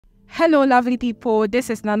Hello lovely people, this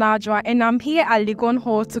is Nanadra and I'm here at Legon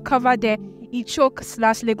Hall to cover the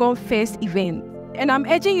Echoke/Legon Fest event. And I'm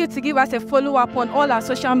urging you to give us a follow-up on all our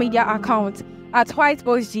social media accounts at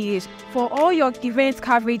Whitebox Media for all your event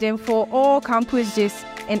coverage and for all campus gists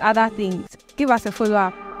and other things. Give us a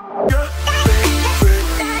follow-up.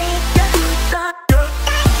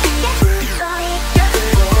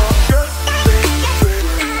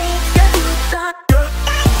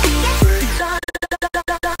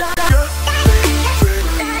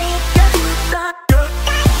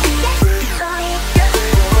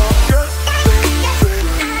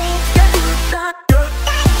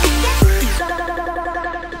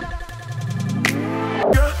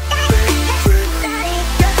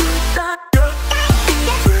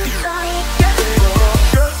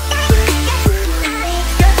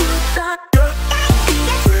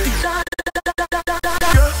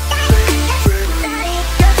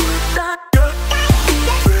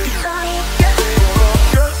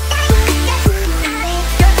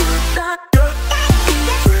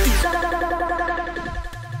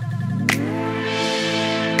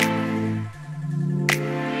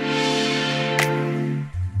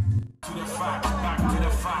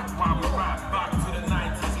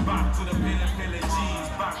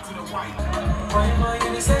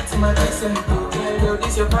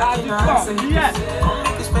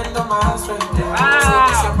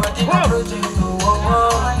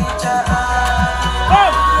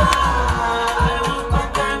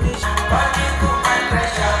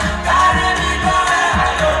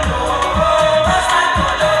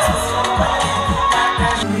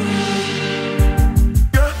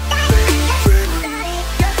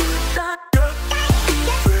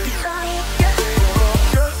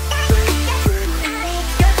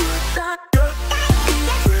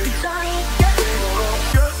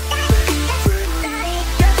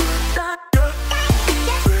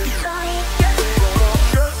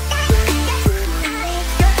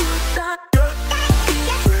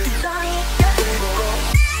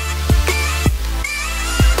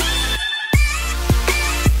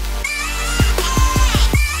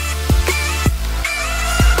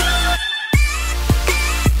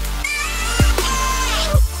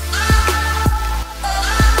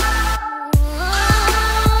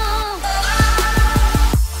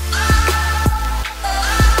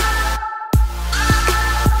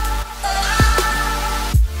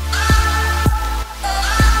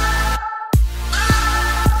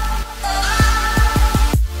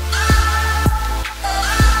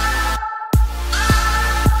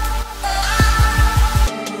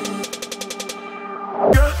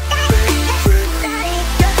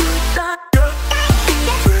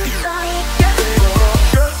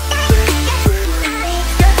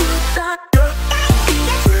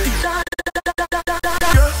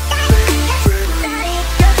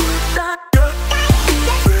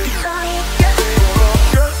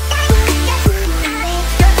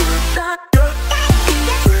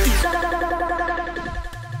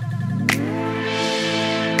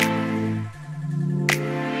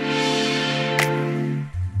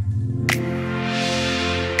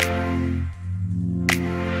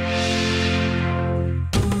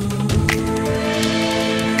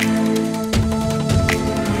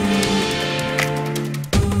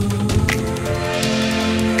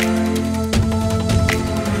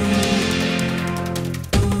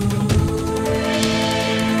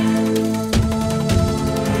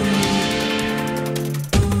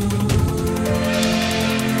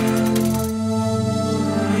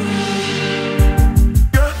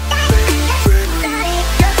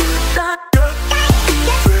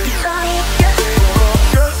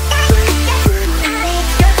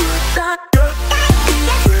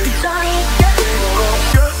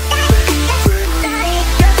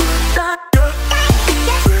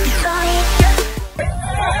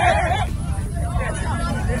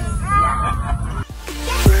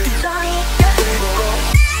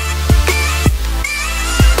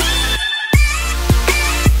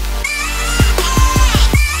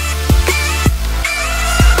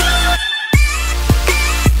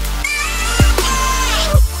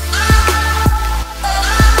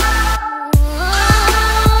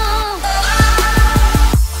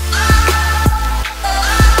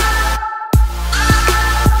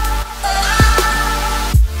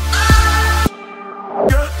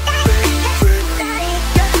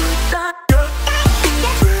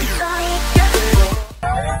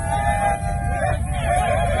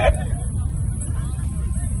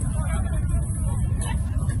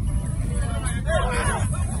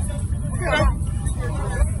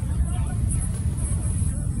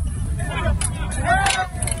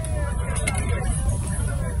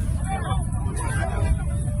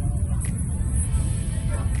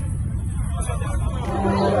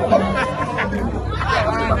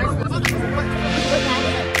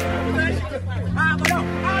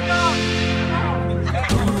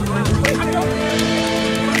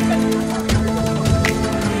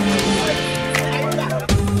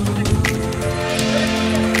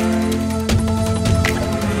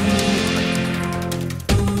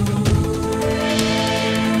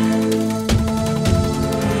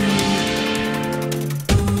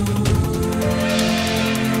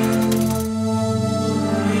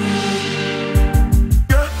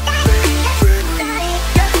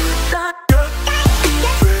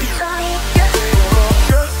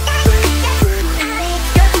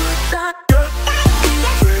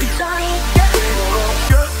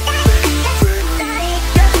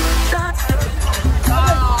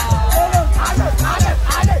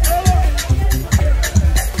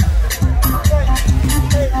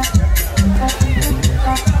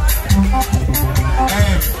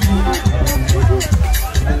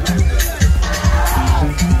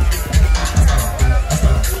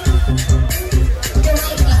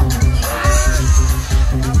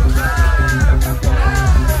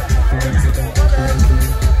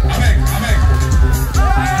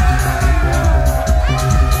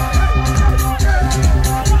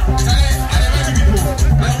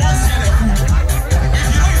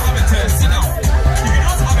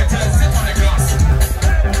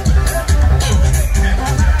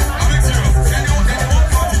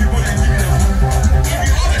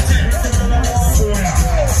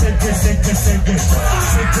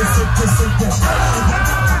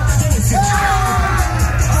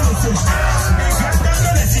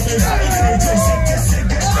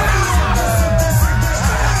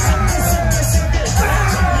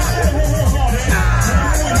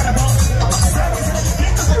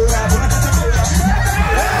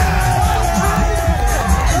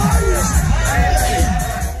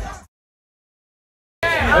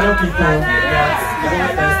 people that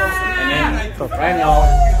and then right now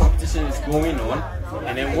competition is going on,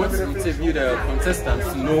 and then once we interview the contestants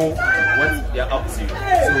to know what they're up to.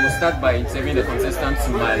 So we'll start by interviewing the contestants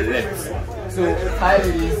to my left. So hi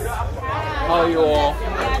ladies, how are you all?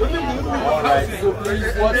 Alright, so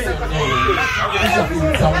please, what's your name? Please tell me your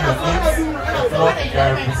names and what you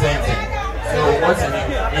are representing. So what's your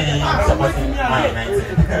name? Any supporting Man United?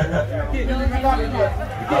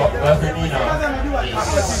 Belfamina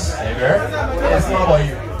is ever. Yes, what about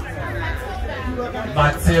you?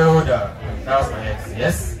 Matilda. That was my ex.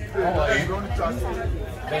 Yes? How about you?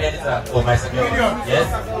 Benedita. Oh, my second. Yes?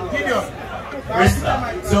 Krista.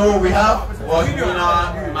 So we have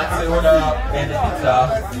Belfamina, Matilda, Benedita,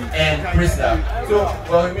 and Krista. So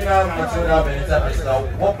Belfamina, Matilda, Benedita, Krista,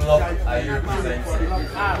 what block are you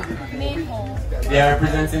representing? Main hall. They are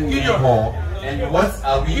representing Main Hall. And what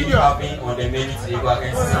are we having on the menu today? We are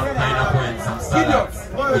going to see some pineapple and some salads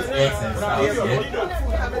with eggs and stuff. They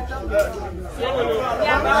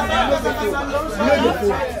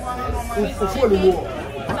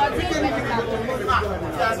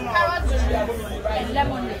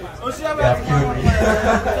have killed me.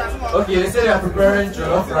 Okay, they say they are preparing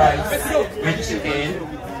jollof rice with chicken,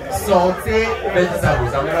 salted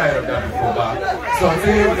vegetables. I've never heard of that before, but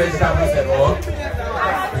salted vegetables and all.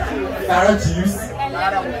 Carrot juice and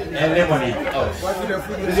lemonade. Oh,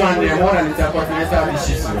 this one they more than intercontinental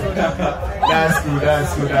dishes. That's cool.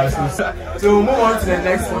 So we'll move on to the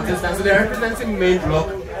next contestant. So they're representing Main Block,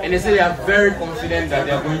 and they say they are very confident that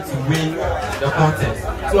they are going to win the contest.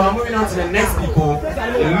 So I'm moving on to the next people.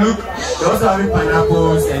 And look, they're also having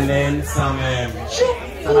pineapples and then some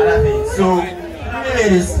other things. So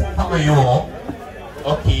ladies, how are you all?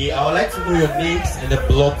 Okay, I would like to know your names and the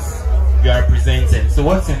blocks you are presenting. So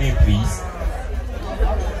what's your name, please?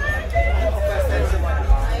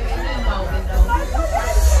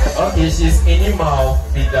 Okay, she's Animal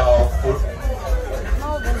Vidal.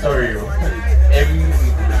 Sorry.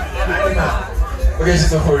 Okay,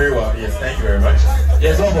 she's a Horiwa. Yes, thank you very much.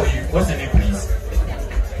 Yes, what about you? What's your name, please?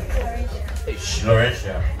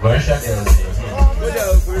 Laurentia. Laurentia girls.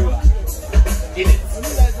 In it.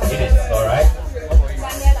 Alright.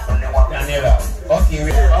 Daniela. Okay,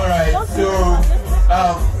 alright, so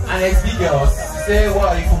Alex B girls, say what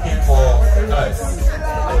are you cooking for us?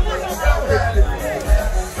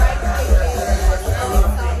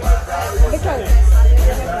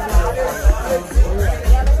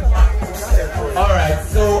 Alright,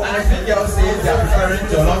 so Alex B girls says they are preparing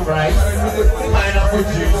jollof rice, pineapple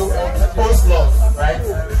juice, coleslaw, right?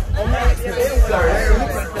 Sorry.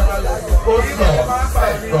 Coleslaw.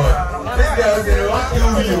 God. These girls, they don't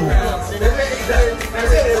kill you. They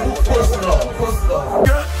say they will coleslaw.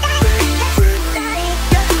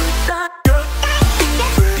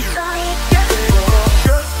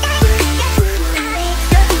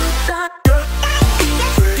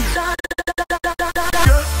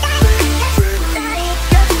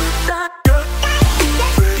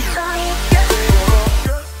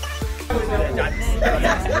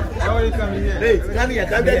 Hey, come here.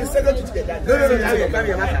 Come here. No. Come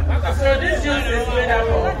here. So this juice is made up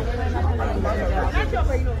of.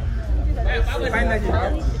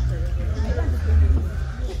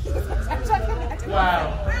 Wow.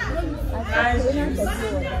 Nice juice.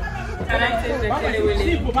 Can I taste the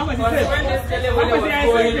kelewele? Because when this kelewele was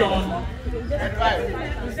going on,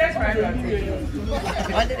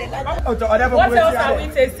 what else are we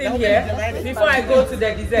tasting here before I go to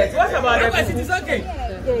the dessert? What about the food? It's okay.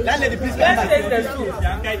 Let's taste the soup.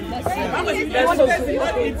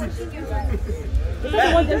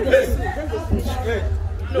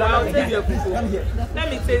 No, I'll taste the food. Let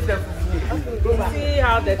me taste the food. See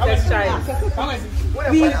how the texture is.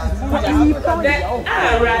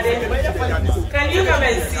 Can you come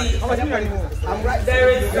and see? There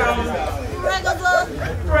is some What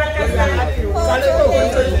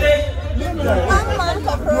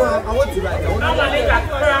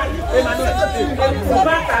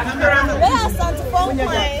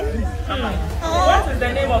is the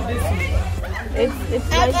name of this soup? It's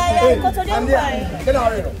like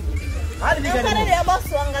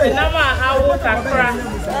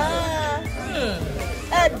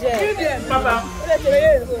Papa.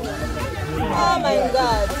 Oh my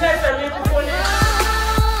God.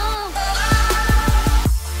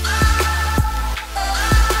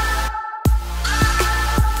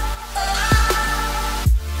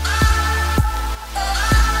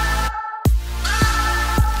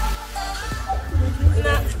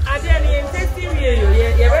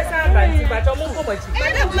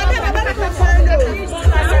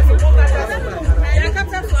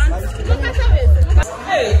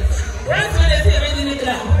 Hey,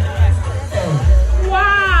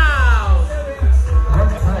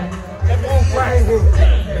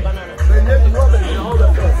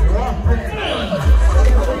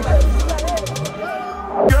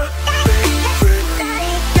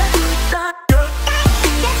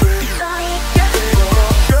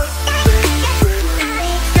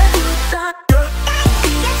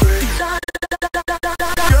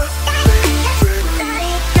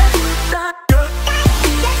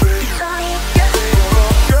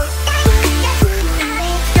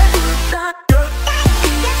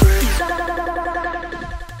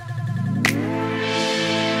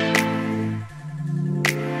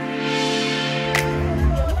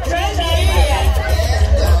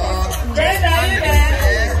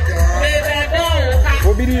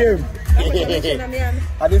 BDM.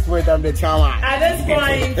 At this point, I'm the chairman. At this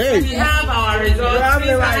point, we have our results.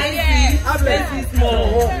 Let's see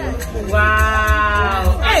small.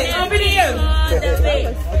 Wow. Hey, BDM.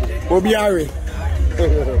 Obiari.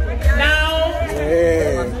 Now,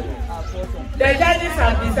 the judges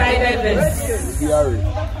have decided this.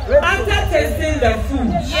 After tasting the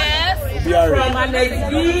food from Annex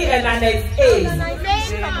B and Annex A,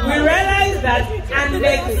 we realized that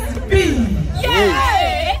Annex B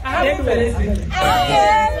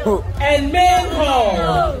and main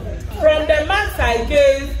hall, from the marks I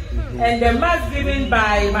gave and the marks given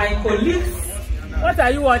by my colleagues. What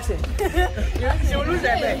are you watching?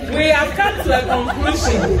 We have come to a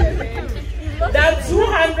conclusion that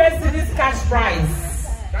 200 cedis cash prize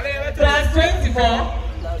plus 24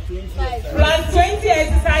 plus 20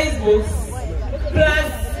 exercise books plus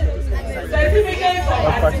certificates of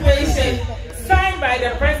activation signed by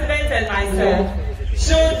the president and myself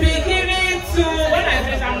should be given to, when I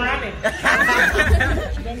finish I'm running,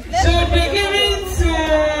 should be given